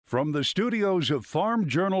From the studios of Farm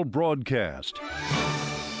Journal Broadcast,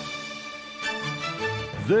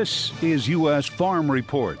 this is U.S. Farm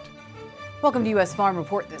Report. Welcome to U.S. Farm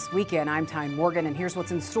Report this weekend. I'm Tyne Morgan, and here's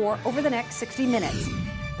what's in store over the next 60 minutes.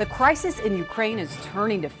 The crisis in Ukraine is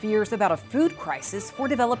turning to fears about a food crisis for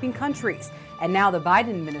developing countries, and now the Biden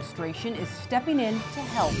administration is stepping in to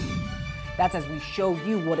help. That's as we show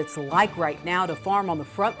you what it's like right now to farm on the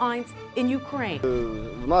front lines in Ukraine.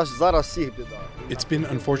 It's been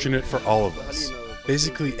unfortunate for all of us.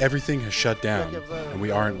 Basically, everything has shut down, and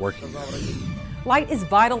we aren't working now. Light is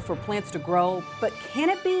vital for plants to grow, but can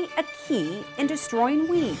it be a key in destroying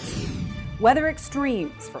weeds? Weather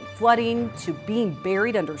extremes, from flooding to being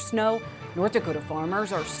buried under snow, North Dakota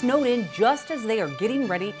farmers are snowed in just as they are getting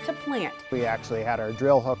ready to plant. We actually had our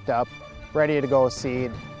drill hooked up, ready to go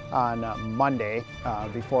seed on Monday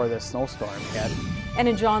before this snowstorm hit. And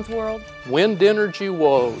in John's world, wind energy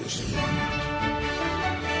woes.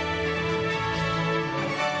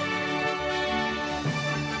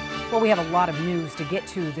 Well, we have a lot of news to get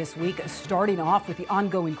to this week, starting off with the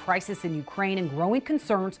ongoing crisis in Ukraine and growing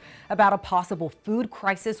concerns about a possible food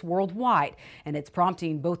crisis worldwide. And it's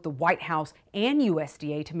prompting both the White House and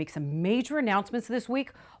USDA to make some major announcements this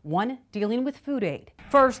week, one dealing with food aid.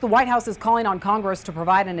 First, the White House is calling on Congress to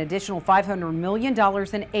provide an additional $500 million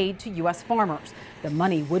in aid to U.S. farmers. The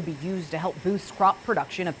money would be used to help boost crop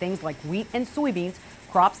production of things like wheat and soybeans,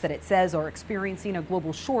 crops that it says are experiencing a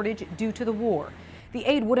global shortage due to the war. The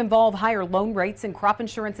aid would involve higher loan rates and crop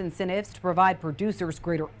insurance incentives to provide producers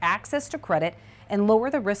greater access to credit and lower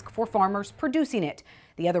the risk for farmers producing it.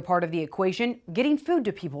 The other part of the equation, getting food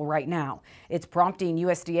to people right now. It's prompting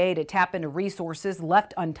USDA to tap into resources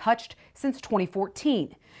left untouched since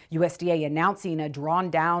 2014. USDA announcing a drawn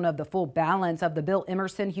down of the full balance of the Bill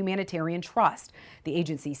Emerson Humanitarian Trust. The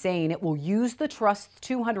agency saying it will use the trust's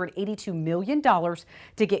 $282 million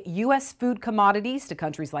to get U.S. food commodities to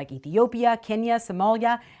countries like Ethiopia, Kenya,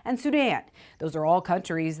 Somalia, and Sudan. Those are all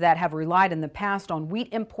countries that have relied in the past on wheat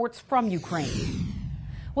imports from Ukraine.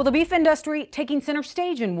 Well, the beef industry taking center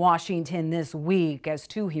stage in Washington this week as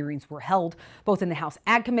two hearings were held, both in the House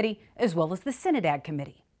Ag Committee as well as the Senate Ag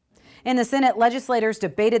Committee. In the Senate, legislators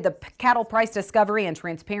debated the Cattle Price Discovery and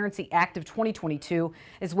Transparency Act of 2022,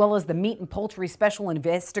 as well as the Meat and Poultry Special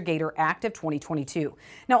Investigator Act of 2022.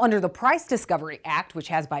 Now, under the Price Discovery Act, which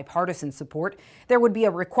has bipartisan support, there would be a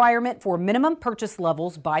requirement for minimum purchase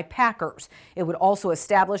levels by packers. It would also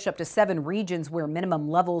establish up to 7 regions where minimum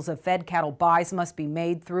levels of fed cattle buys must be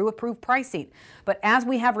made through approved pricing. But as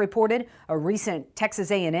we have reported, a recent Texas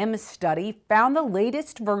A&M study found the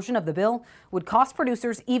latest version of the bill would cost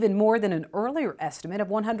producers even more than an earlier estimate of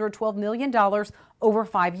 $112 million over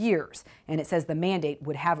 5 years. And it says the mandate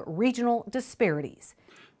would have regional disparities.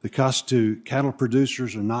 The costs to cattle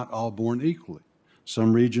producers are not all borne equally.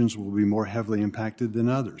 Some regions will be more heavily impacted than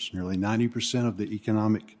others. Nearly 90% of the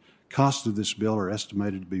economic cost of this bill are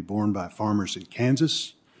estimated to be borne by farmers in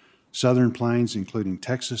Kansas, Southern Plains, including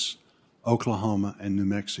Texas, Oklahoma, and New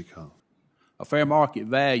Mexico. A fair market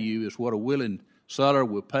value is what a willing seller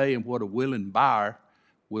will pay and what a willing buyer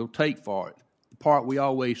will take for it. The part we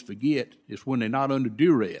always forget is when they're not under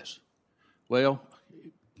duress. Well,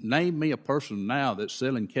 name me a person now that's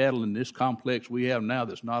selling cattle in this complex we have now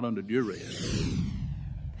that's not under duress.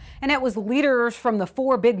 And it was leaders from the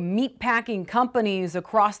 4 big meat packing companies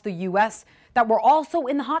across the U.S. that were also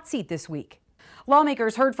in the hot seat this week.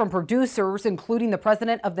 Lawmakers heard from producers, including the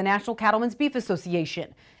president of the National Cattlemen's Beef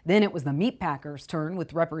Association. Then it was the meat packers' turn,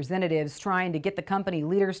 with representatives trying to get the company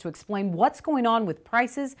leaders to explain what's going on with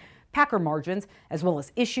prices, packer margins, as well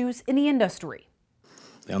as issues in the industry.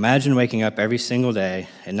 Now imagine waking up every single day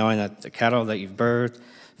and knowing that the cattle that you've birthed,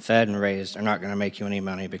 fed, and raised are not going to make you any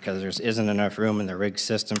money because there isn't enough room in the rig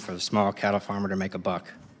system for the small cattle farmer to make a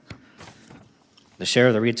buck. The share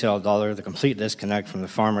of the retail dollar, the complete disconnect from the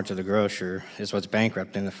farmer to the grocer, is what's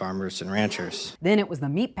bankrupting the farmers and ranchers. Then it was the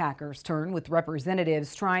meat packers' turn, with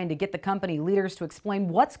representatives trying to get the company leaders to explain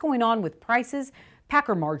what's going on with prices,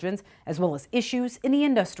 packer margins, as well as issues in the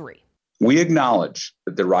industry. We acknowledge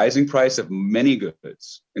that the rising price of many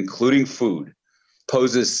goods, including food,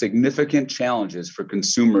 poses significant challenges for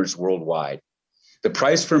consumers worldwide. The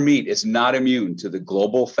price for meat is not immune to the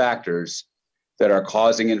global factors that are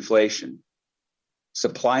causing inflation.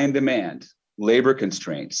 Supply and demand, labor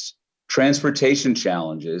constraints, transportation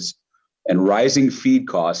challenges, and rising feed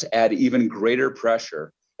costs add even greater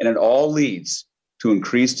pressure, and it all leads to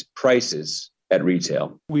increased prices at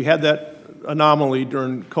retail. We had that anomaly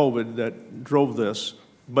during COVID that drove this,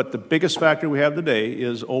 but the biggest factor we have today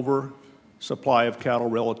is oversupply of cattle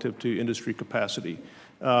relative to industry capacity.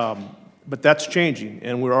 But that's changing,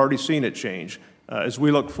 and we're already seeing it change. As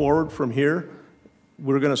we look forward from here,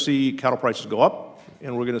 we're going to see cattle prices go up,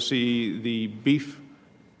 and we're going to see the beef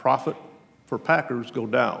profit for packers go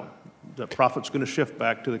down. The profit's going to shift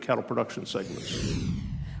back to the cattle production segments.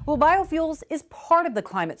 Well, biofuels is part of the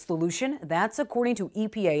climate solution. That's according to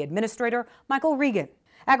EPA Administrator Michael Regan.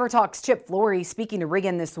 AgriTalk's Chip Flory speaking to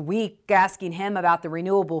Regan this week, asking him about the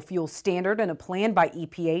renewable fuel standard and a plan by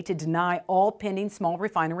EPA to deny all pending small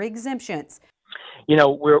refinery exemptions. You know,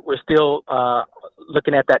 we're still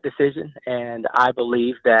looking at that decision, and I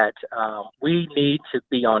believe that we need to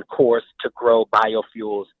be on course to grow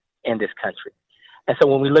biofuels in this country. And so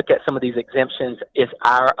when we look at some of these exemptions, it's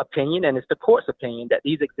our opinion and it's the court's opinion that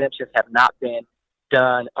these exemptions have not been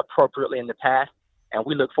done appropriately in the past, and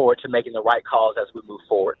we look forward to making the right calls as we move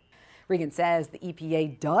forward. Regan says the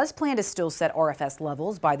EPA does plan to still set RFS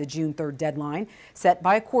levels by the June 3rd deadline set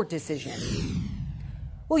by a court decision.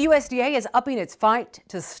 Well, USDA is upping its fight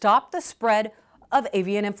to stop the spread of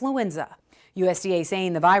avian influenza. USDA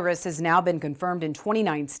saying the virus has now been confirmed in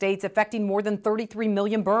 29 states, affecting more than 33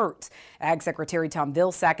 million birds. Ag Secretary Tom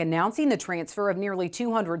Vilsack announcing the transfer of nearly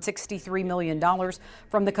 $263 million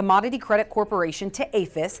from the Commodity Credit Corporation to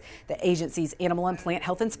APHIS, the agency's Animal and Plant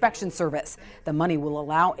Health Inspection Service. The money will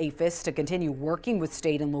allow APHIS to continue working with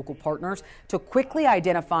state and local partners to quickly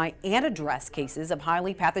identify and address cases of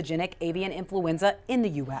highly pathogenic avian influenza in the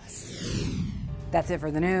U.S. That's it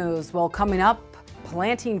for the news. Well, coming up,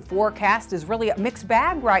 planting forecast is really a mixed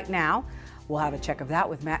bag right now. We'll have a check of that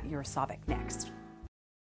with Matt Yurosavik next.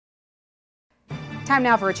 Time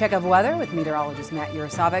now for a check of weather with meteorologist Matt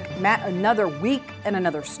Yurosavik. Matt, another week and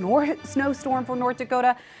another snowstorm for North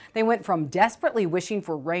Dakota. They went from desperately wishing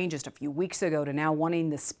for rain just a few weeks ago to now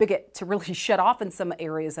wanting the spigot to really shut off in some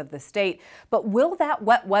areas of the state. But will that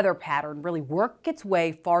wet weather pattern really work its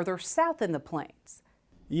way farther south in the plains?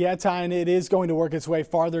 Yeah, Tyne, it is going to work its way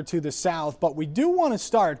farther to the south, but we do want to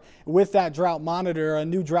start with that drought monitor, a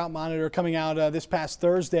new drought monitor coming out this past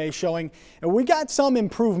Thursday showing we got some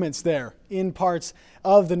improvements there in parts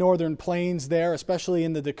of the northern plains there, especially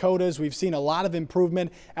in the Dakotas. We've seen a lot of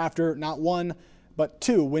improvement after not one, but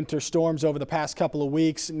two winter storms over the past couple of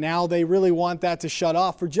weeks. Now they really want that to shut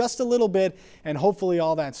off for just a little bit, and hopefully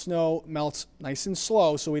all that snow melts nice and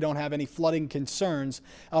slow so we don't have any flooding concerns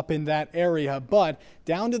up in that area. But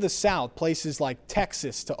down to the south, places like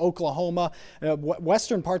Texas to Oklahoma,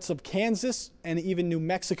 western parts of Kansas, and even New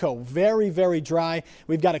Mexico, very, very dry.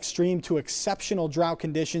 We've got extreme to exceptional drought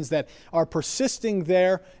conditions that are persisting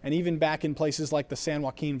there, and even back in places like the San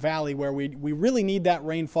Joaquin Valley where we really need that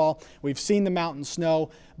rainfall. We've seen the mountain snow,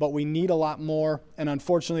 but we need a lot more, and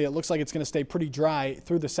unfortunately it looks like it's going to stay pretty dry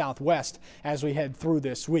through the southwest as we head through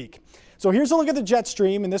this week. So here's a look at the jet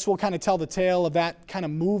stream, and this will kind of tell the tale of that kind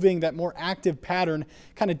of moving, that more active pattern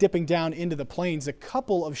kind of dipping down into the plains. A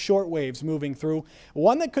couple of short waves moving through,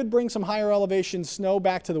 one that could bring some higher elevation snow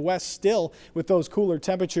back to the west still with those cooler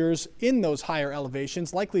temperatures in those higher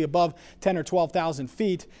elevations, likely above 10 or 12,000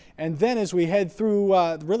 feet. And then as we head through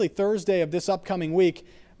really Thursday of this upcoming week,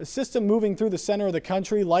 a system moving through the center of the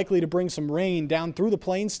country, likely to bring some rain down through the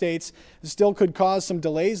plain states. Still could cause some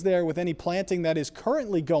delays there with any planting that is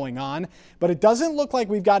currently going on, but it doesn't look like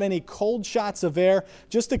we've got any cold shots of air,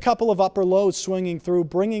 just a couple of upper lows swinging through,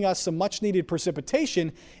 bringing us some much needed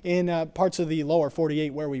precipitation in parts of the lower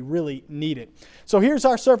 48 where we really need it. So here's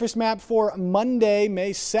our surface map for Monday,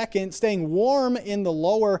 May 2nd, staying warm in the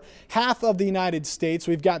lower half of the United States.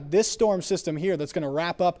 We've got this storm system here that's going to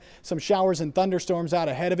wrap up some showers and thunderstorms out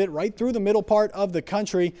ahead of it right through the middle part of the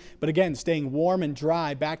country, but again staying warm and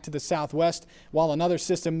dry back to the southwest, while another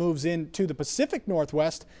system moves into the Pacific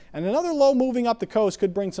Northwest, and another low moving up the coast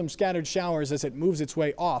could bring some scattered showers as it moves its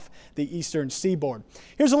way off the eastern seaboard.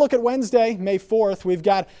 Here's a look at Wednesday, May 4th. We've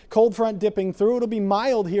got cold front dipping through. It'll be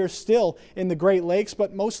mild here still in the Great Lakes,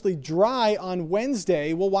 but mostly dry on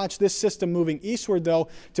Wednesday. We'll watch this system moving eastward though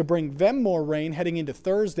to bring them more rain heading into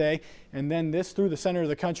Thursday, and then this through the center of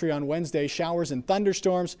the country on Wednesday, showers and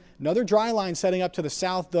thunderstorms. Another dry line setting up to the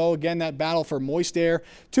south though. Again, that battle for moist air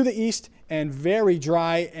to the east, and very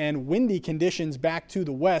dry and windy conditions back to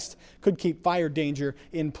the west could keep fire danger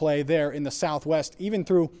in play there in the southwest, even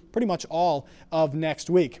through pretty much all of next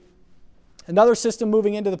week. Another system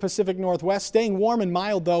moving into the Pacific Northwest, staying warm and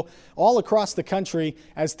mild though all across the country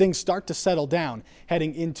as things start to settle down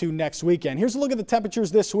heading into next weekend. Here's a look at the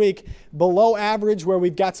temperatures this week. Below average where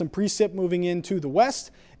we've got some precip moving into the west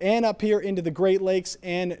and up here into the Great Lakes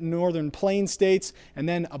and northern plain states, and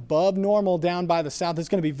then above normal down by the south. It's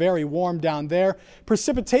going to be very warm down there.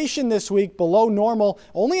 Precipitation this week below normal,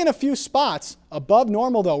 only in a few spots. Above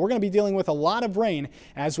normal though, we're going to be dealing with a lot of rain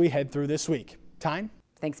as we head through this week. Tyne?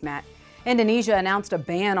 Thanks, Matt. Indonesia announced a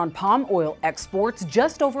ban on palm oil exports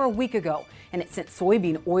just over a week ago, and it sent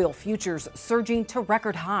soybean oil futures surging to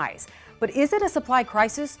record highs. But is it a supply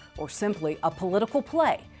crisis or simply a political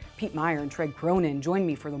play? Pete Meyer and Treg Cronin join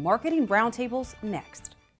me for the Marketing Roundtables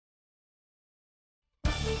next.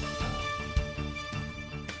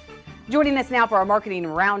 Joining us now for our Marketing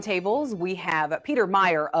Roundtables, we have Peter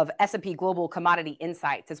Meyer of S&P Global Commodity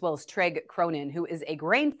Insights, as well as Treg Cronin, who is a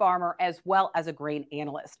grain farmer as well as a grain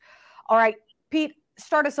analyst. All right, Pete,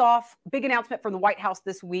 start us off. Big announcement from the White House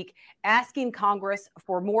this week asking Congress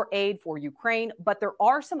for more aid for Ukraine, but there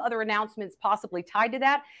are some other announcements possibly tied to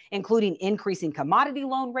that, including increasing commodity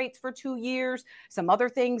loan rates for 2 years, some other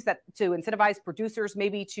things that to incentivize producers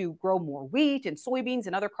maybe to grow more wheat and soybeans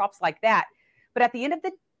and other crops like that. But at the end of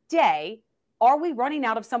the day, are we running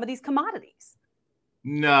out of some of these commodities?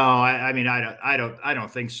 No, I mean, I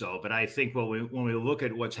don't think so. But I think when we look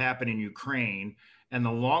at what's happened in Ukraine, and the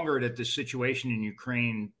longer that the situation in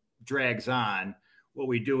Ukraine drags on, what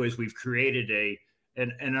we do is we've created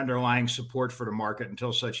an underlying support for the market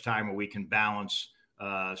until such time where we can balance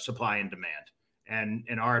supply and demand. And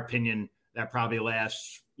in our opinion, that probably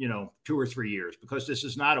lasts 2 or 3 years, because this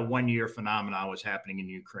is not a 1-year phenomenon what's happening in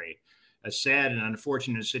Ukraine. As sad and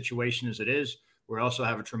unfortunate a situation as it is, we also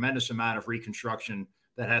have a tremendous amount of reconstruction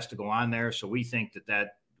that has to go on there. So we think that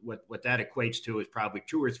what that equates to is probably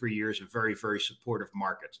 2 or 3 years of very, very supportive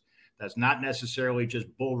markets. That's not necessarily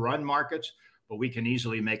just bull run markets, but we can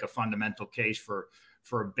easily make a fundamental case for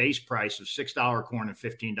a base price of $6 corn and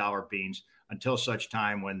 $15 beans until such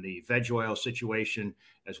time when the veg oil situation,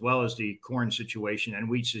 as well as the corn situation and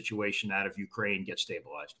wheat situation out of Ukraine, get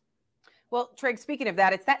stabilized. Well, Treg, speaking of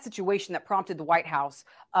that, it's that situation that prompted the White House,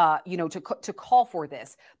 to call for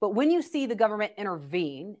this. But when you see the government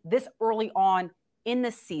intervene this early on in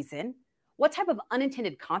the season, what type of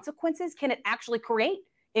unintended consequences can it actually create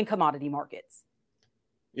in commodity markets?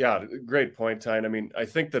 Yeah, great point, Tyne. I mean, I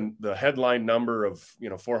think the headline number of,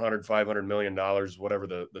 $400-500 million, whatever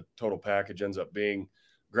the total package ends up being,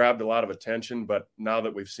 grabbed a lot of attention. But now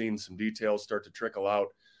that we've seen some details start to trickle out,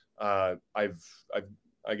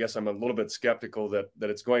 I guess I'm a little bit skeptical that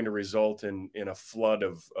it's going to result in a flood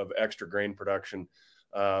of extra grain production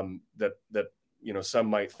that some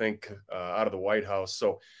might think out of the White House.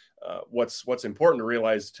 So what's important to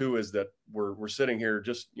realize too is that we're sitting here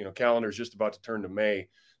just calendar's just about to turn to May.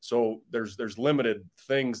 So there's limited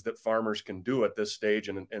things that farmers can do at this stage,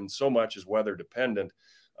 and so much is weather dependent.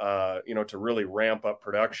 To really ramp up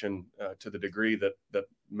production to the degree that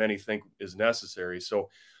many think is necessary. So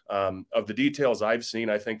of the details I've seen,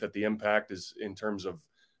 I think that the impact is in terms of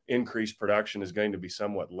increased production is going to be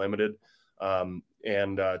somewhat limited.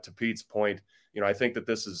 And to Pete's point, I think that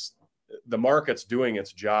this is the market's doing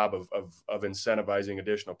its job of incentivizing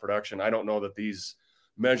additional production. I don't know that these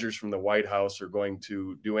measures from the White House are going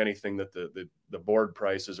to do anything that the board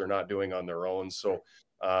prices are not doing on their own. So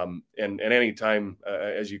and any time,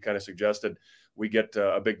 as you kind of suggested, we get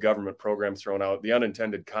a big government program thrown out, the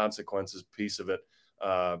unintended consequences piece of it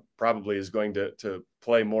probably is going to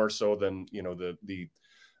play more so than the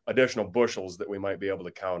additional bushels that we might be able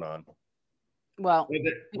to count on. Well,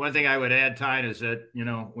 one thing I would add, Tyne, is that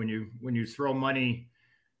when you throw money,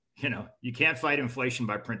 you can't fight inflation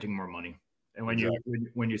by printing more money. And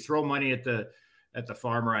when you throw money at the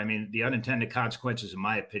farmer, I mean, the unintended consequences, in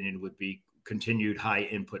my opinion, would be continued high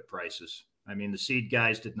input prices. I mean, the seed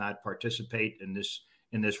guys did not participate in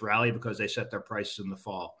this rally because they set their prices in the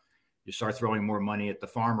fall. You start throwing more money at the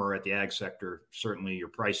farmer or at the ag sector, certainly your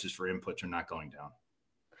prices for inputs are not going down.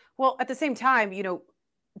 Well, at the same time,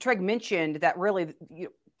 Treg mentioned that really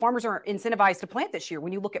farmers are incentivized to plant this year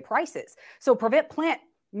when you look at prices. So prevent plant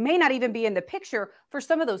may not even be in the picture for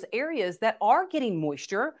some of those areas that are getting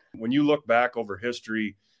moisture. When you look back over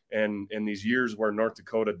history, and in these years where North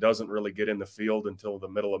Dakota doesn't really get in the field until the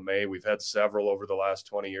middle of May, we've had several over the last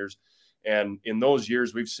 20 years. And in those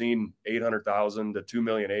years, we've seen 800,000 to 2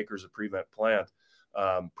 million acres of prevent plant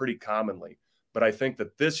pretty commonly. But I think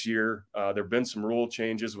that this year, there have been some rule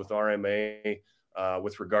changes with RMA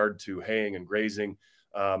with regard to haying and grazing.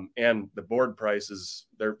 And the board prices,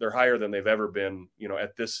 they're higher than they've ever been,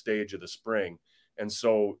 at this stage of the spring. And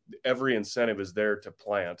so every incentive is there to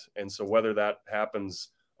plant. And so whether that happens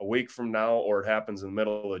a week from now or it happens in the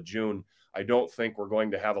middle of June, I don't think we're going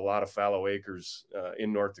to have a lot of fallow acres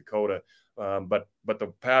in North Dakota. But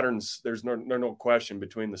the patterns, there's no question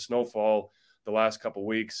between the snowfall the last couple of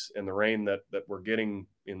weeks and the rain that we're getting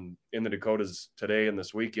in the Dakotas today and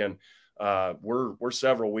this weekend. We're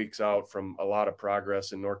several weeks out from a lot of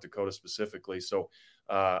progress in North Dakota specifically. So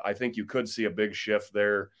I think you could see a big shift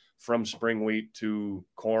there from spring wheat to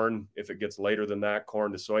corn. If it gets later than that,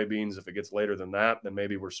 corn to soybeans. If it gets later than that, then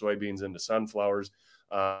maybe we're soybeans into sunflowers.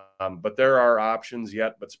 But there are options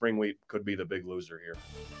yet, but spring wheat could be the big loser here.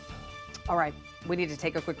 All right, we need to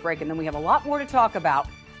take a quick break, and then we have a lot more to talk about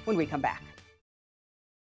when we come back.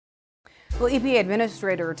 Well, EPA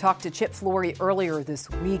Administrator talked to Chip Flory earlier this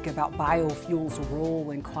week about biofuels'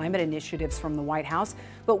 role in climate initiatives from the White House.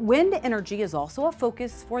 But wind energy is also a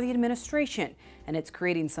focus for the administration, and it's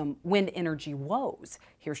creating some wind energy woes.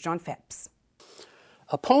 Here's John Phipps.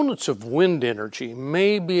 Opponents of wind energy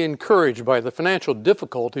may be encouraged by the financial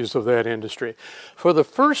difficulties of that industry. For the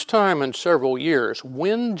first time in several years,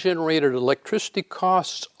 wind-generated electricity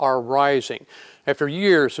costs are rising after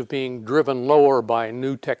years of being driven lower by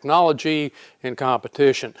new technology and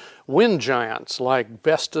competition. Wind giants like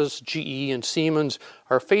Vestas, GE, and Siemens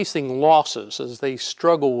are facing losses as they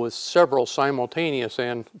struggle with several simultaneous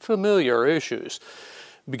and familiar issues.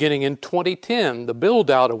 Beginning in 2010, the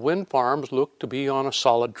build-out of wind farms looked to be on a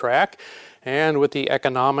solid track, and with the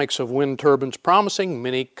economics of wind turbines promising,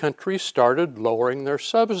 many countries started lowering their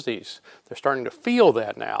subsidies. They're starting to feel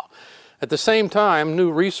that now. At the same time,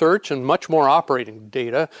 new research and much more operating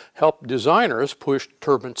data help designers push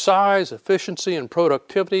turbine size, efficiency, and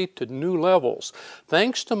productivity to new levels.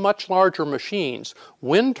 Thanks to much larger machines,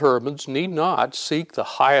 wind turbines need not seek the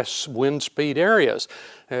highest wind speed areas,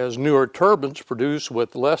 as newer turbines produce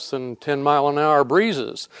with less than 10-mile-an-hour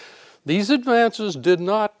breezes. These advances did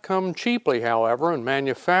not come cheaply, however, and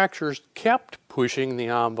manufacturers kept pushing the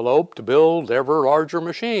envelope to build ever larger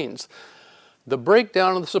machines. The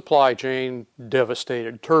breakdown of the supply chain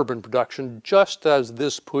devastated turbine production just as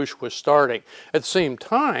this push was starting. At the same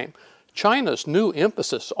time, China's new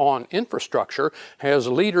emphasis on infrastructure has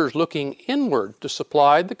leaders looking inward to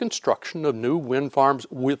supply the construction of new wind farms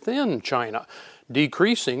within China,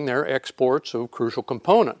 decreasing their exports of crucial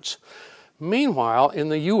components. Meanwhile, in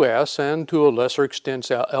the U.S. and to a lesser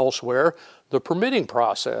extent elsewhere, the permitting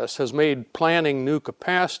process has made planning new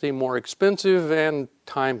capacity more expensive and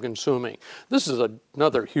time-consuming. This is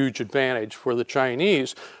another huge advantage for the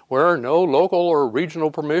Chinese, where no local or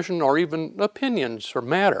regional permission or even opinions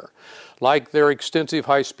matter. Like their extensive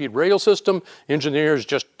high-speed rail system, engineers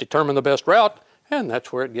just determine the best route, and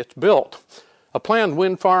that's where it gets built. A planned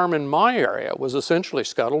wind farm in my area was essentially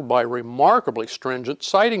scuttled by remarkably stringent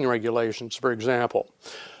siting regulations, for example.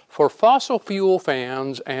 For fossil fuel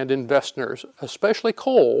fans and investors, especially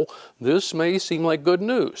coal, this may seem like good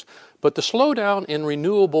news, but the slowdown in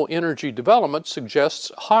renewable energy development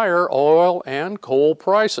suggests higher oil and coal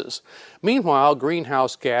prices. Meanwhile,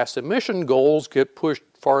 greenhouse gas emission goals get pushed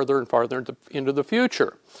farther and farther into the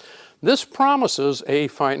future. This promises a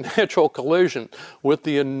financial collision with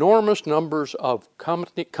the enormous numbers of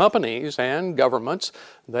companies and governments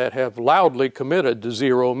that have loudly committed to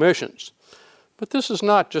zero emissions. But this is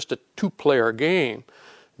not just a two-player game.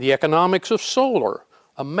 The economics of solar,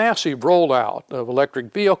 a massive rollout of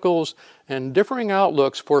electric vehicles, and differing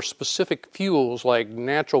outlooks for specific fuels like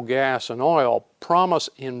natural gas and oil promise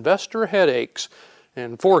investor headaches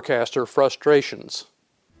and forecaster frustrations.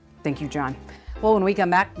 Thank you, John. Well, when we come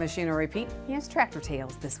back, Machinery Pete, he has Tractor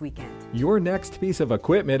Tales this weekend. Your next piece of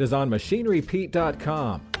equipment is on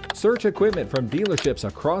MachineryPete.com. Search equipment from dealerships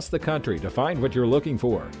across the country to find what you're looking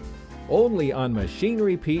for. Only on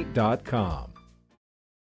MachineryPete.com.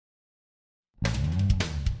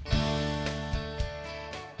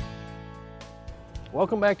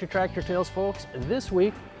 Welcome back to Tractor Tales, folks. This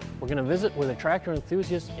week, we're going to visit with a tractor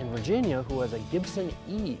enthusiast in Virginia who has a Gibson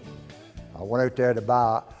E. I went out there to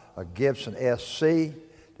buy a Gibson SC.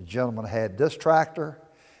 The gentleman had this tractor,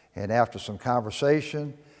 and after some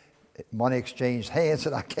conversation, money exchanged hands,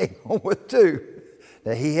 and I came home with two.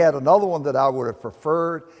 Now, he had another one that I would have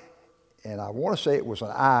preferred, and I want to say it was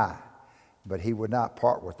an I, but he would not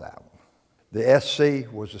part with that one. The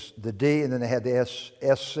SC was the D, and then they had the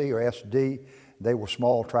SC or SD. They were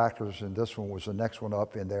small tractors, and this one was the next one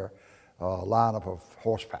up in their lineup of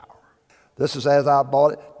horsepower. This is as I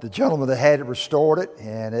bought it. The gentleman that had it restored it,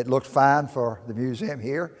 and it looked fine for the museum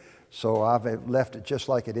here. So I've left it just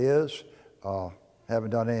like it is. Haven't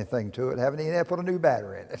done anything to it. Haven't even put a new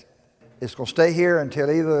battery in it. It's going to stay here until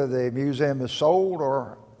either the museum is sold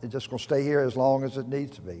or it's just going to stay here as long as it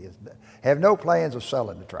needs to be. Have no plans of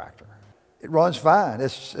selling the tractor. It runs fine.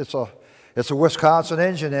 It's a Wisconsin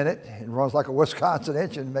engine in it. It runs like a Wisconsin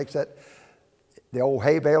engine. It makes the old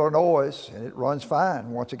hay baler noise, and it runs fine.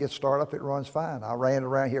 Once it gets started up, it runs fine. I ran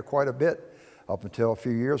around here quite a bit up until a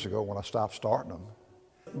few years ago when I stopped starting them.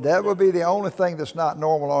 That would be the only thing that's not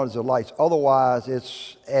normal on is the lights. Otherwise,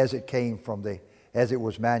 it's as it came from the as it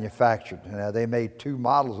was manufactured. They made two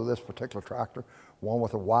models of this particular tractor, one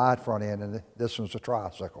with a wide front end and this one's a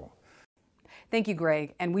tricycle. Thank you,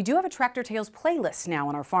 Greg. And we do have a Tractor Tales playlist now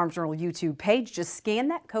on our Farm Journal YouTube page. Just scan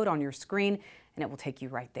that code on your screen and it will take you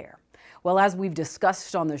right there. Well, as we've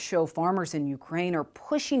discussed on the show, farmers in Ukraine are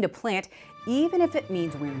pushing to plant, even if it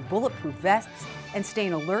means wearing bulletproof vests and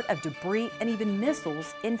staying alert of debris and even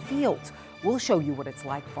missiles in fields. We'll show you what it's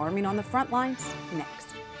like farming on the front lines next.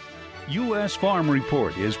 U.S. Farm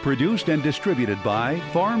Report is produced and distributed by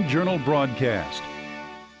Farm Journal Broadcast.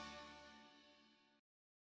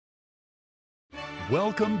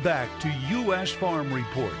 Welcome back to U.S. Farm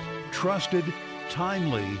Report. Trusted,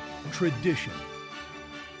 timely, tradition.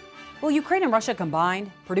 Well, Ukraine and Russia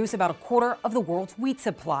combined produce about a quarter of the world's wheat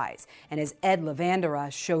supplies. And as Ed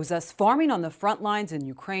Lavandera shows us, farming on the front lines in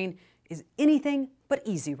Ukraine is anything but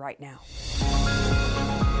easy right now.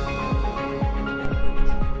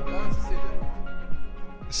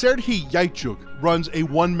 Serhiy Yaichuk runs a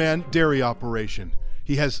one-man dairy operation.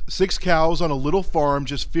 He has 6 cows on a little farm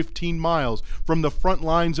just 15 miles from the front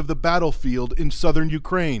lines of the battlefield in southern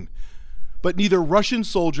Ukraine. But neither Russian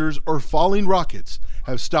soldiers or falling rockets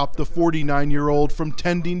have stopped the 49-year-old from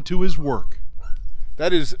tending to his work.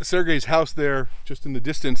 That is Sergei's house there, just in the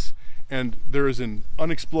distance, and there is an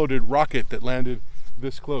unexploded rocket that landed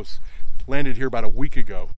this close. Landed here about a week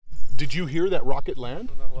ago. Did you hear that rocket land?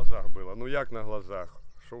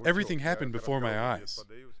 Everything happened before my eyes.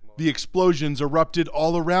 The explosions erupted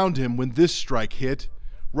all around him when this strike hit.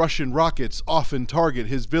 Russian rockets often target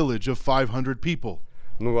his village of 500 people.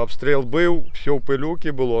 We were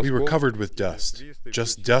covered with dust,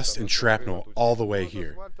 just dust and shrapnel all the way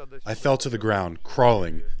here. I fell to the ground,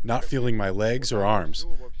 crawling, not feeling my legs or arms.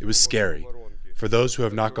 It was scary. For those who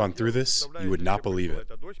have not gone through this, you would not believe it.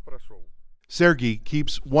 Sergei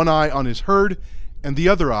keeps one eye on his herd and the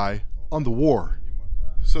other eye on the war.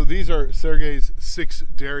 So these are Sergei's 6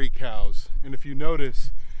 dairy cows, and if you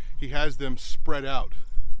notice, he has them spread out.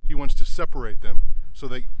 He wants to separate them so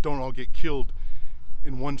they don't all get killed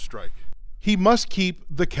in one strike. He must keep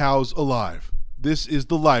the cows alive. This is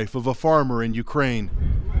the life of a farmer in Ukraine.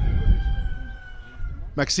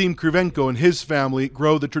 Maxim Krivenko and his family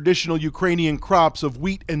grow the traditional Ukrainian crops of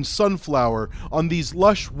wheat and sunflower on these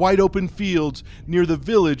lush, wide-open fields near the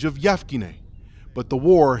village of Yavkine. But the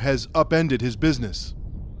war has upended his business.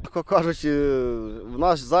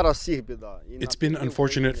 It's been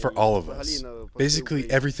unfortunate for all of us. Basically,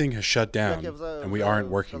 everything has shut down, and we aren't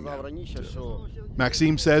working now.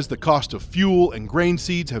 Maxim says the cost of fuel and grain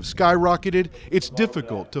seeds have skyrocketed. It's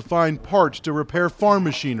difficult to find parts to repair farm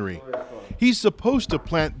machinery. He's supposed to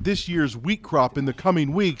plant this year's wheat crop in the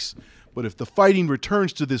coming weeks, but if the fighting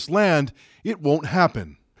returns to this land, it won't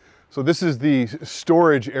happen. So this is the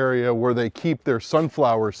storage area where they keep their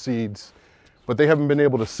sunflower seeds, but they haven't been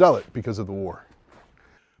able to sell it because of the war.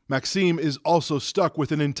 Maxim is also stuck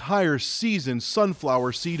with an entire season's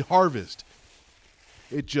sunflower seed harvest.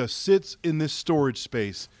 It just sits in this storage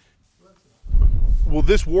space. Will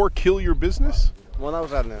this war kill your business?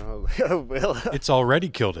 It's already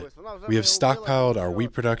killed it. We have stockpiled our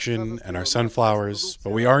wheat production and our sunflowers,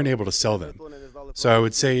 but we aren't able to sell them. So I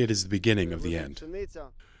would say it is the beginning of the end.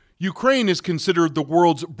 Ukraine is considered the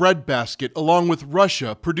world's breadbasket, along with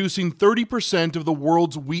Russia, producing 30% of the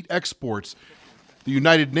world's wheat exports. The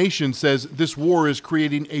United Nations says this war is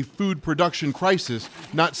creating a food production crisis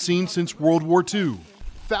not seen since World War II.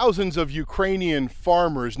 Thousands of Ukrainian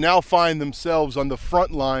farmers now find themselves on the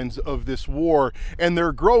front lines of this war, and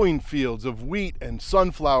their growing fields of wheat and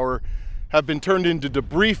sunflower have been turned into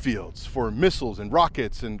debris fields for missiles and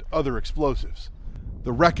rockets and other explosives.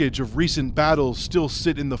 The wreckage of recent battles still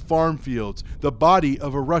sit in the farm fields. The body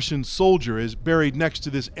of a Russian soldier is buried next to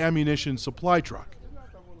this ammunition supply truck.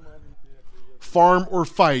 Farm or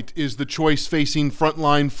fight is the choice facing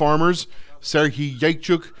frontline farmers. Serhiy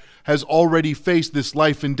Yaichuk has already faced this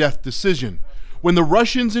life and death decision. When the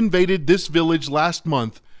Russians invaded this village last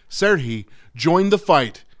month, Serhiy joined the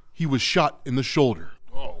fight. He was shot in the shoulder.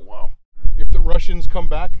 Oh, wow. If the Russians come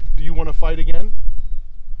back, do you want to fight again?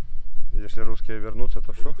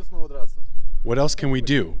 What else can we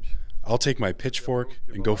do? I'll take my pitchfork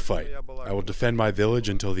and go fight. I will defend my village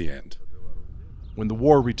until the end. When the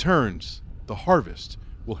war returns, the harvest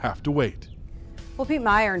will have to wait. Well, Pete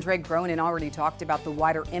Meyer and Drake Cronin already talked about the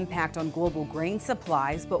wider impact on global grain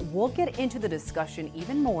supplies, but we'll get into the discussion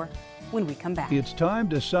even more when we come back. It's time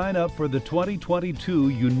to sign up for the 2022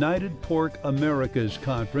 United Pork Americas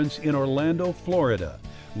Conference in Orlando, Florida.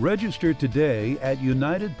 Register today at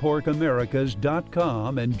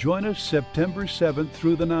UnitedPorkAmericas.com and join us September 7th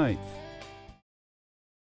through the 9th.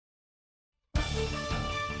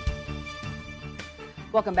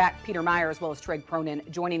 Welcome back. Peter Meyer as well as Trey Cronin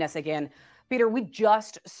joining us again. Peter, we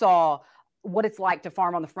just saw what it's like to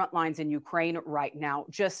farm on the front lines in Ukraine right now.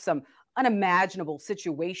 Just some unimaginable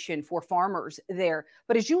situation for farmers there.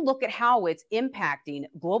 But as you look at how it's impacting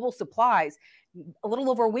global supplies, a little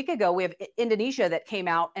over a week ago, we have Indonesia that came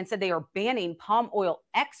out and said they are banning palm oil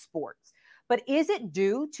exports. But is it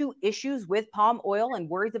due to issues with palm oil and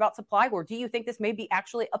worries about supply, or do you think this may be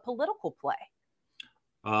actually a political play?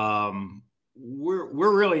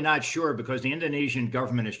 We're really not sure, because the Indonesian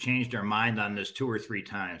government has changed their mind on this 2 or 3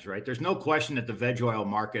 times, right? There's no question that the veg oil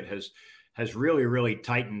market has really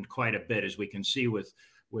tightened quite a bit, as we can see with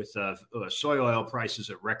soy oil prices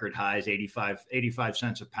at record highs, 85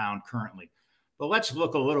 cents a pound currently. But let's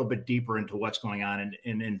look a little bit deeper into what's going on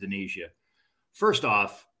in Indonesia. First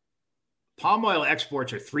off, palm oil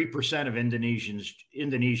exports are 3% of Indonesia's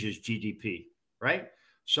GDP, right?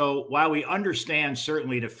 So while we understand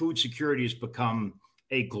certainly that food security has become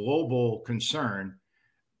a global concern,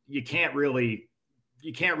 you can't really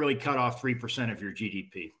cut off 3% of your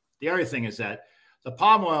GDP. The other thing is that the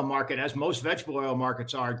palm oil market, as most vegetable oil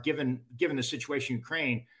markets are, given the situation in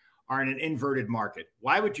Ukraine, are in an inverted market.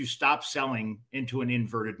 Why would you stop selling into an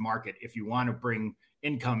inverted market if you want to bring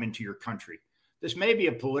income into your country? This may be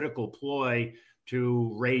a political ploy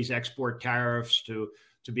to raise export tariffs, to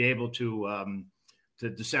be able to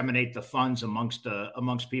disseminate the funds amongst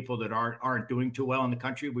people that aren't doing too well in the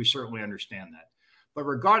country. We certainly understand that. But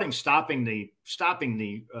regarding stopping the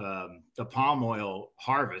palm oil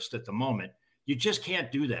harvest at the moment, you just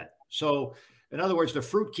can't do that. So in other words, the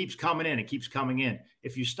fruit keeps coming in. It keeps coming in.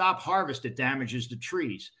 If you stop harvest, it damages the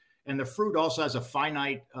trees. And the fruit also has a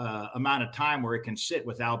finite amount of time where it can sit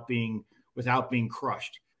without being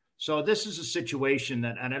crushed. So this is a situation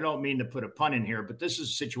that, and I don't mean to put a pun in here, but this is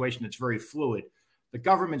a situation that's very fluid. The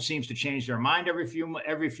government seems to change their mind every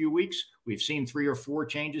few weeks. We've seen 3 or 4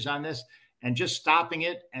 changes on this, and just stopping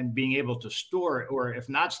it and being able to store it, or if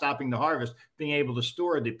not stopping the harvest, being able to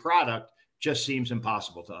store the product just seems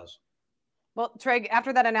impossible to us. Well, Trey,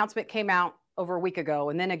 after that announcement came out over a week ago,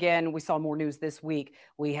 and then again, we saw more news this week.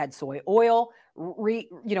 We had soy oil,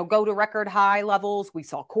 go to record high levels. We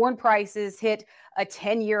saw corn prices hit a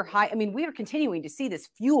 10-year high. I mean, we are continuing to see this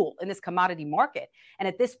fuel in this commodity market. And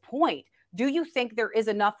at this point, do you think there is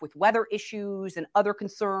enough with weather issues and other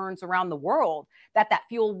concerns around the world that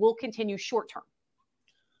fuel will continue short term?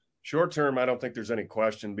 Short term, I don't think there's any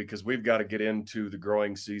question, because we've got to get into the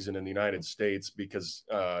growing season in the United States, because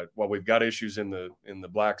while we've got issues in the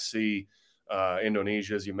Black Sea,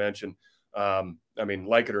 Indonesia, as you mentioned, I mean,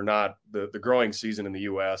 like it or not, the growing season in the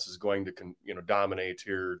U.S. is going to dominate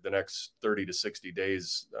here the next 30 to 60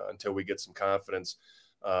 days until we get some confidence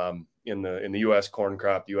in the U.S. corn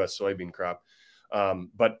crop, the U.S. soybean crop.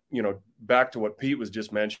 But back to what Pete was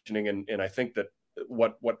just mentioning, and I think that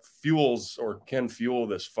what fuels or can fuel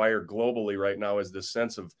this fire globally right now is this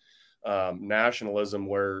sense of nationalism,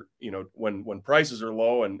 where when prices are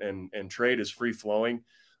low and trade is free flowing,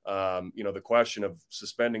 the question of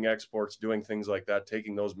suspending exports, doing things like that,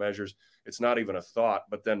 taking those measures, it's not even a thought.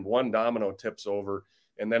 But then one domino tips over,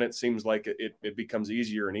 and then it seems like it becomes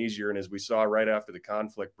easier and easier. And as we saw right after the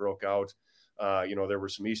conflict broke out, there were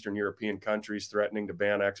some Eastern European countries threatening to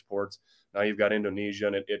ban exports. Now you've got Indonesia,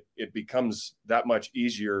 and it becomes that much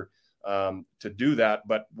easier to do that.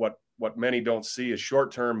 But what many don't see is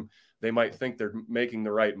short term, they might think they're making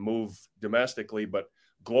the right move domestically, but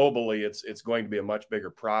globally, it's going to be a much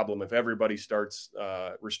bigger problem. If everybody starts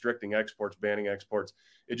restricting exports, banning exports,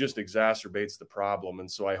 it just exacerbates the problem.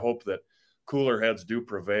 And so I hope that cooler heads do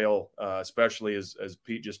prevail, especially as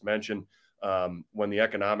Pete just mentioned, when the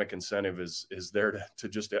economic incentive is there to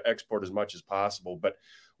just export as much as possible. But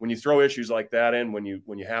when you throw issues like that in, when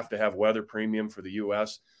you have to have weather premium for the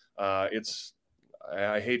U.S., I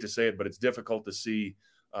hate to say it, but it's difficult to see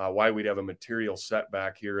why we'd have a material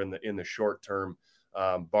setback here in the short term,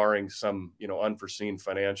 barring some unforeseen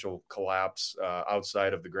financial collapse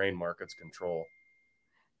outside of the grain market's control.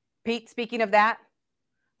 Pete, speaking of that,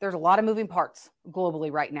 there's a lot of moving parts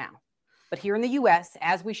globally right now. But here in the U.S.,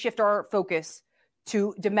 as we shift our focus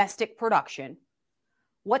to domestic production,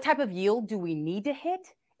 what type of yield do we need to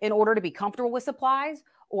hit in order to be comfortable with supplies?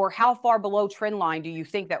 Or how far below trend line do you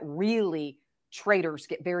think that really traders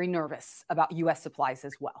get very nervous about U.S. supplies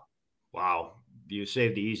as well? Wow. You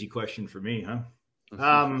saved the easy question for me, huh?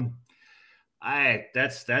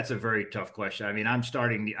 That's a very tough question. I mean, I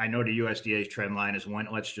know the USDA's trend line is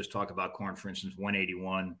let's just talk about corn, for instance,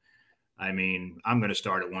 181. I mean, I'm going to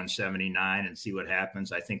start at 179 and see what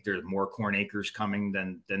happens. I think there's more corn acres coming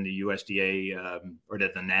than the USDA or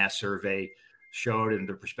that the NASS survey showed in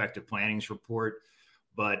the prospective plannings report.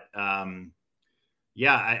 But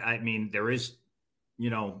Yeah, I mean, there is,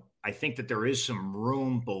 I think that there is some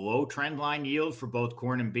room below trend line yield for both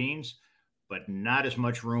corn and beans, but not as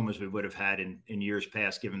much room as we would have had in years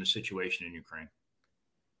past, given the situation in Ukraine.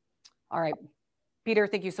 All right. Peter,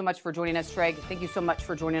 thank you so much for joining us. Treg, thank you so much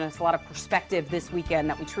for joining us. A lot of perspective this weekend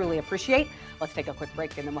that we truly appreciate. Let's take a quick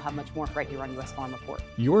break, and then we'll have much more right here on U.S. Farm Report.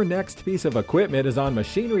 Your next piece of equipment is on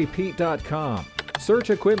MachineryPete.com.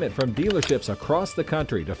 Search equipment from dealerships across the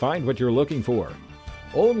country to find what you're looking for.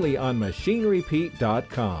 Only on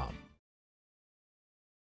MachineryPete.com.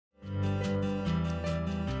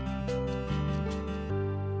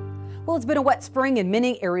 Well, it's been a wet spring in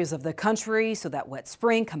many areas of the country, so that wet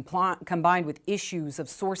spring combined with issues of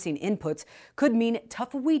sourcing inputs could mean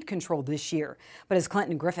tough weed control this year. But as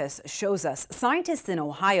Clinton Griffiths shows us, scientists in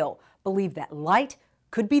Ohio believe that light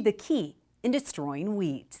could be the key in destroying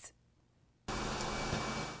weeds.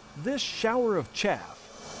 This shower of chaff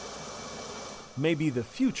may be the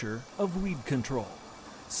future of weed control.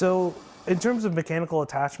 So in terms of mechanical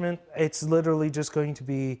attachment, it's literally just going to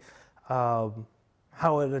be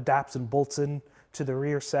how it adapts and bolts in to the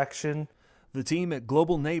rear section. The team at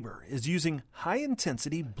Global Neighbor is using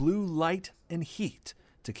high-intensity blue light and heat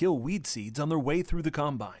to kill weed seeds on their way through the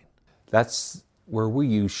combine. That's where we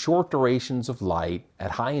use short durations of light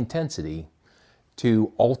at high intensity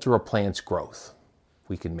to alter a plant's growth.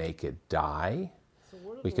 We can make it die,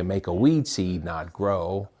 we can make a weed seed not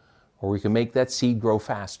grow, or we can make that seed grow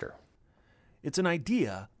faster. It's an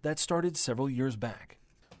idea that started several years back.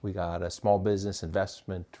 We got a small business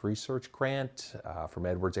investment research grant from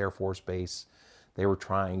Edwards Air Force Base. They were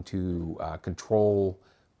trying to control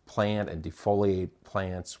plant and defoliate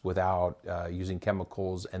plants without using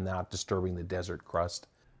chemicals and not disturbing the desert crust.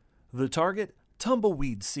 The target?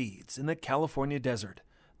 Tumbleweed seeds in the California desert.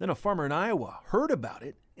 Then a farmer in Iowa heard about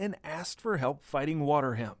it and asked for help fighting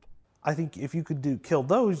water hemp. I think if you could kill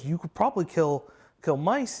those, you could probably kill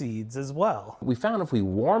my seeds as well. We found if we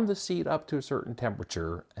warm the seed up to a certain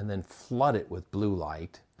temperature and then flood it with blue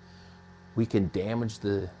light, we can damage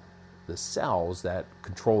the cells that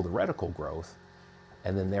control the reticle growth,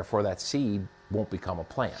 and then therefore that seed won't become a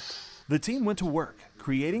plant. The team went to work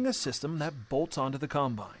creating a system that bolts onto the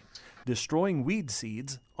combine, destroying weed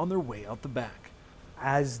seeds on their way out the back.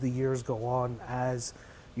 As the years go on, as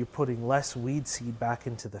you're putting less weed seed back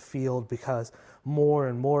into the field because more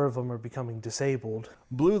and more of them are becoming disabled.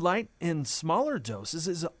 Blue light in smaller doses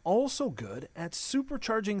is also good at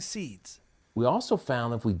supercharging seeds. We also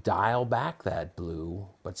found if we dial back that blue,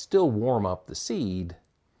 but still warm up the seed,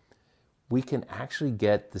 we can actually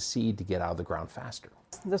get the seed to get out of the ground faster.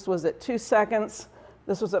 This was at 2 seconds,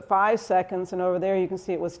 this was at 5 seconds, and over there you can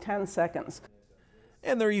see it was 10 seconds.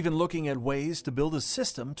 And they're even looking at ways to build a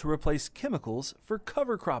system to replace chemicals for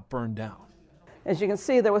cover crop burn down. As you can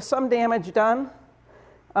see, there was some damage done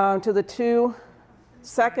to the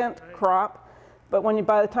 2-second crop, but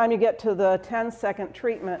by the time you get to the 10-second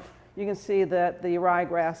treatment, you can see that the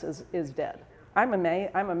ryegrass is dead. I'm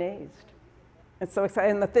amazed. It's so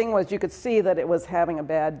exciting. And the thing was, you could see that it was having a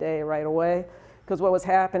bad day right away, because what was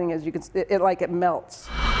happening is it melts.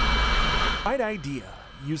 Right idea,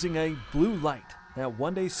 using a blue light that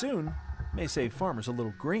one day soon may save farmers a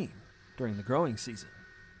little green during the growing season.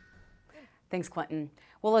 Thanks, Clinton.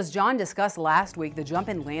 Well, as John discussed last week, the jump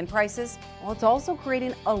in land prices, well, it's also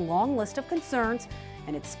creating a long list of concerns,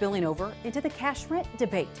 and it's spilling over into the cash rent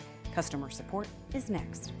debate. Customer support is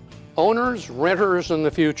next. Owners, renters, and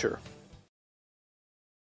the future.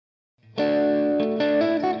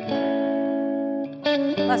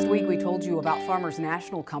 Last week, we told you about Farmers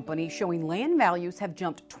National Company showing land values have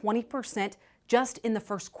jumped 20% just in the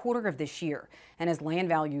first quarter of this year. And as land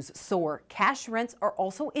values soar, cash rents are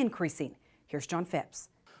also increasing. Here's John Phipps.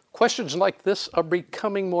 Questions like this are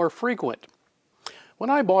becoming more frequent. When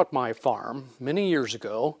I bought my farm many years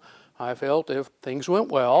ago, I felt if things went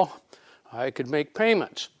well, I could make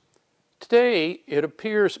payments. Today, it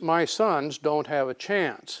appears my sons don't have a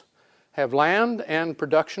chance. Have land and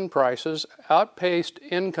production prices outpaced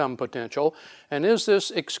income potential, and is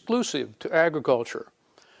this exclusive to agriculture?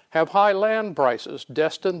 Have high land prices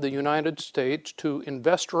destined the United States to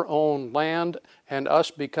investor-owned land and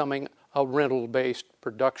us becoming a rental-based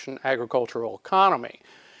production agricultural economy?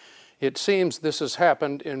 It seems this has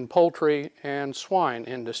happened in poultry and swine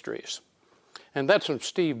industries. And that's from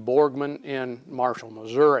Steve Borgman in Marshall,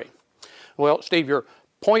 Missouri. Well, Steve, you're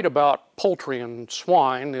point about poultry and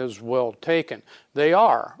swine is well taken. They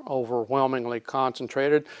are overwhelmingly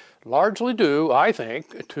concentrated, largely due, I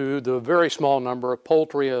think, to the very small number of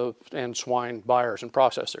poultry and swine buyers and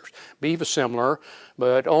processors. Beef is similar,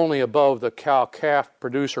 but only above the cow-calf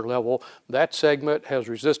producer level. That segment has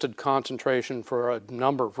resisted concentration for a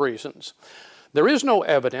number of reasons. There is no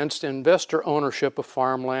evidence investor ownership of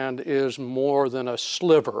farmland is more than a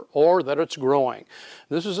sliver or that it's growing.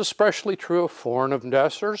 This is especially true of foreign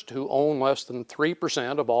investors who own less than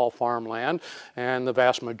 3% of all farmland, and the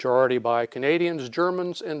vast majority by Canadians,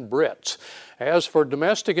 Germans, and Brits. As for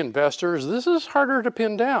domestic investors, this is harder to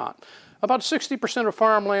pin down. About 60% of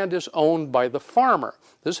farmland is owned by the farmer.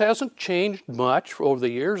 This hasn't changed much over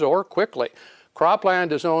the years or quickly.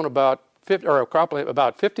 Cropland is owned about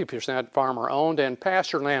 50% farmer-owned, and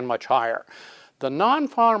pasture land much higher. The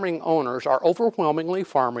non-farming owners are overwhelmingly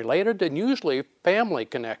farm-related and usually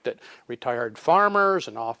family-connected. Retired farmers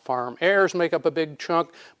and off-farm heirs make up a big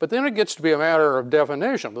chunk, but then it gets to be a matter of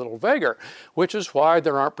definition, a little vaguer, which is why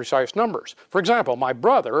there aren't precise numbers. For example, my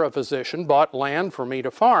brother, a physician, bought land for me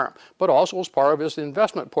to farm, but also as part of his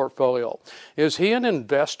investment portfolio. Is he an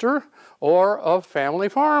investor or a family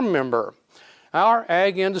farm member? Our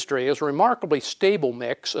ag industry is a remarkably stable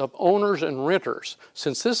mix of owners and renters.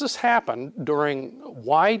 Since this has happened during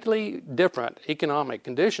widely different economic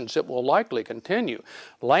conditions, it will likely continue.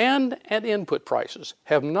 Land and input prices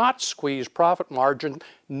have not squeezed profit margin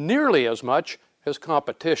nearly as much as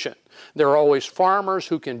competition. There are always farmers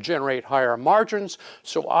who can generate higher margins,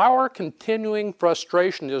 so our continuing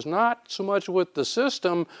frustration is not so much with the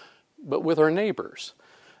system, but with our neighbors.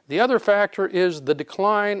 The other factor is the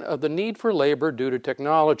decline of the need for labor due to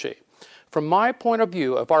technology. From my point of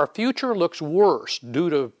view, if our future looks worse due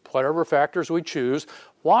to whatever factors we choose,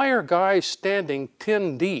 why are guys standing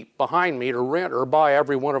 10 deep behind me to rent or buy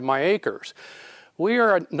every one of my acres? We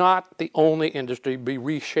are not the only industry to be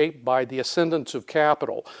reshaped by the ascendance of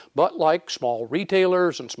capital, but like small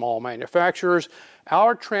retailers and small manufacturers,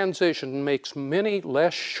 our transition makes many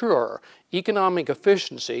less sure economic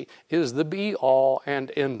efficiency is the be-all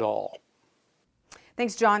and end-all.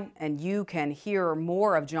 Thanks, John. And you can hear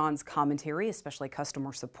more of John's commentary, especially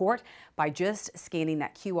customer support, by just scanning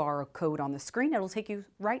that QR code on the screen. It'll take you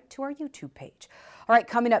right to our YouTube page. All right,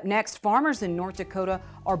 coming up next, farmers in North Dakota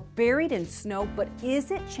are buried in snow, but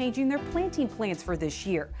is it changing their planting plans for this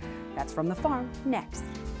year? That's From the Farm next.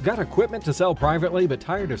 Got equipment to sell privately but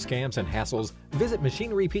tired of scams and hassles? Visit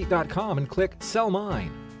MachineryPete.com and click Sell Mine.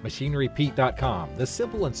 MachineryPete.com, the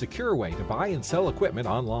simple and secure way to buy and sell equipment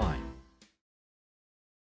online.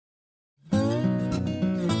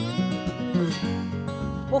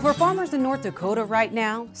 Well, for farmers in North Dakota right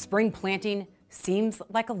now, spring planting seems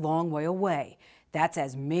like a long way away. That's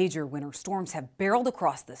as major winter storms have barreled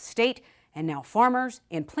across the state, and now farmers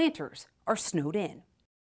and planters are snowed in.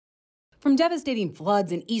 From devastating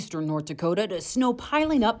floods in eastern North Dakota to snow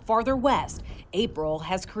piling up farther west, April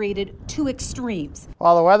has created two extremes.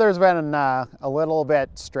 Well, the weather's been a little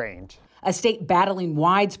bit strange. A state battling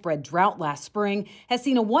widespread drought last spring has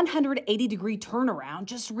seen a 180-degree turnaround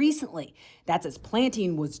just recently. That's as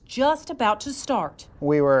planting was just about to start.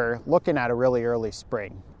 We were looking at a really early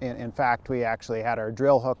spring. In fact, we actually had our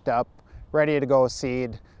drill hooked up, ready to go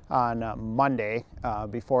seed on Monday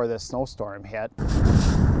before this snowstorm hit.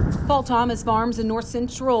 Paul Thomas farms in north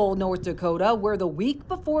central North Dakota, where the week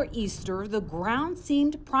before Easter, the ground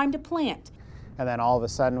seemed primed to plant. And then all of a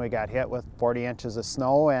sudden we got hit with 40 inches of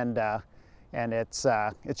snow, and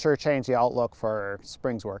it sure changed the outlook for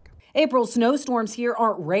spring's work. April snowstorms here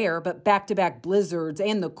aren't rare, but back-to-back blizzards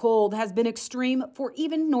and the cold has been extreme for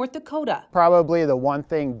even North Dakota. Probably the one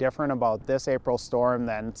thing different about this April storm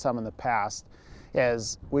than some in the past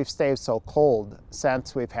is we've stayed so cold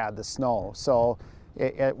since we've had the snow. So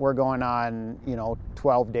we're going on,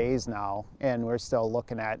 12 days now, and we're still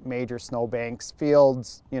looking at major snow banks,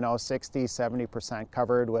 fields, 60, 70%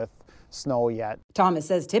 covered with snow yet. Thomas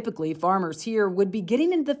says typically farmers here would be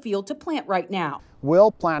getting into the field to plant right now.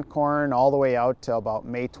 We'll plant corn all the way out to about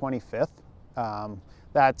May 25th.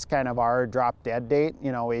 That's kind of our drop dead date.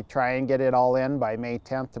 We try and get it all in by May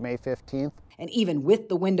 10th to May 15th. And even with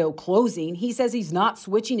the window closing, he says he's not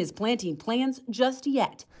switching his planting plans just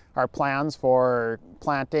yet. Our plans for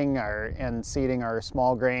planting and seeding our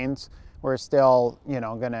small grains, we're still,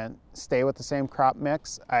 going to stay with the same crop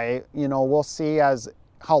mix. We'll see as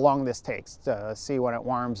how long this takes to see when it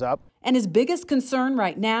warms up. And his biggest concern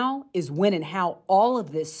right now is when and how all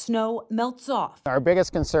of this snow melts off. Our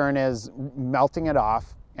biggest concern is melting it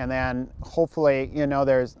off And then hopefully, you know,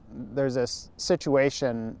 there's this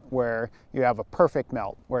situation where you have a perfect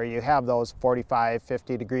melt, where you have those 45,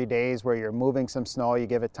 50 degree days where you're moving some snow, you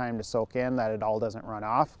give it time to soak in, that it all doesn't run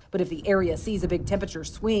off. But if the area sees a big temperature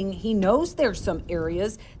swing, he knows there's some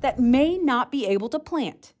areas that may not be able to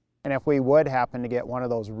plant. And if we would happen to get one of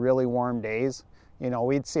those really warm days, you know,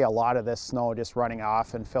 we'd see a lot of this snow just running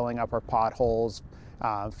off and filling up our potholes,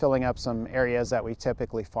 filling up some areas that we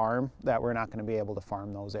typically farm, that we're not going to be able to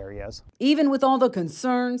farm those areas. Even with all the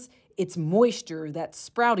concerns, it's moisture that's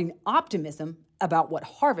sprouting optimism about what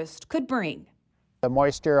harvest could bring. The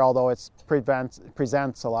moisture, although it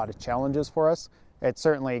presents a lot of challenges for us, it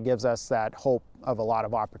certainly gives us that hope of a lot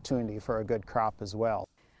of opportunity for a good crop as well.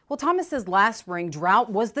 Well, Thomas says last spring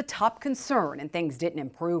drought was the top concern, and things didn't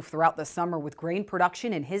improve throughout the summer, with grain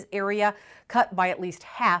production in his area cut by at least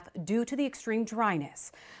half due to the extreme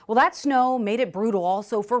dryness. Well, that snow made it brutal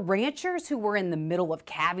also for ranchers who were in the middle of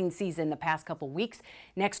calving season the past couple weeks.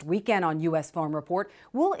 Next weekend on U.S. Farm Report,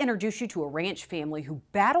 we'll introduce you to a ranch family who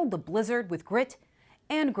battled the blizzard with grit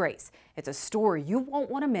and grace. It's a story you won't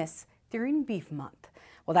want to miss during Beef Month.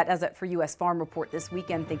 Well, that does it for U.S. Farm Report this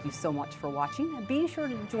weekend. Thank you so much for watching. And be sure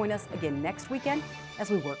to join us again next weekend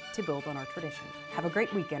as we work to build on our tradition. Have a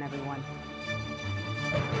great weekend, everyone.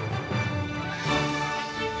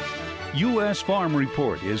 U.S. Farm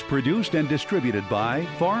Report is produced and distributed by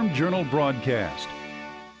Farm Journal Broadcast.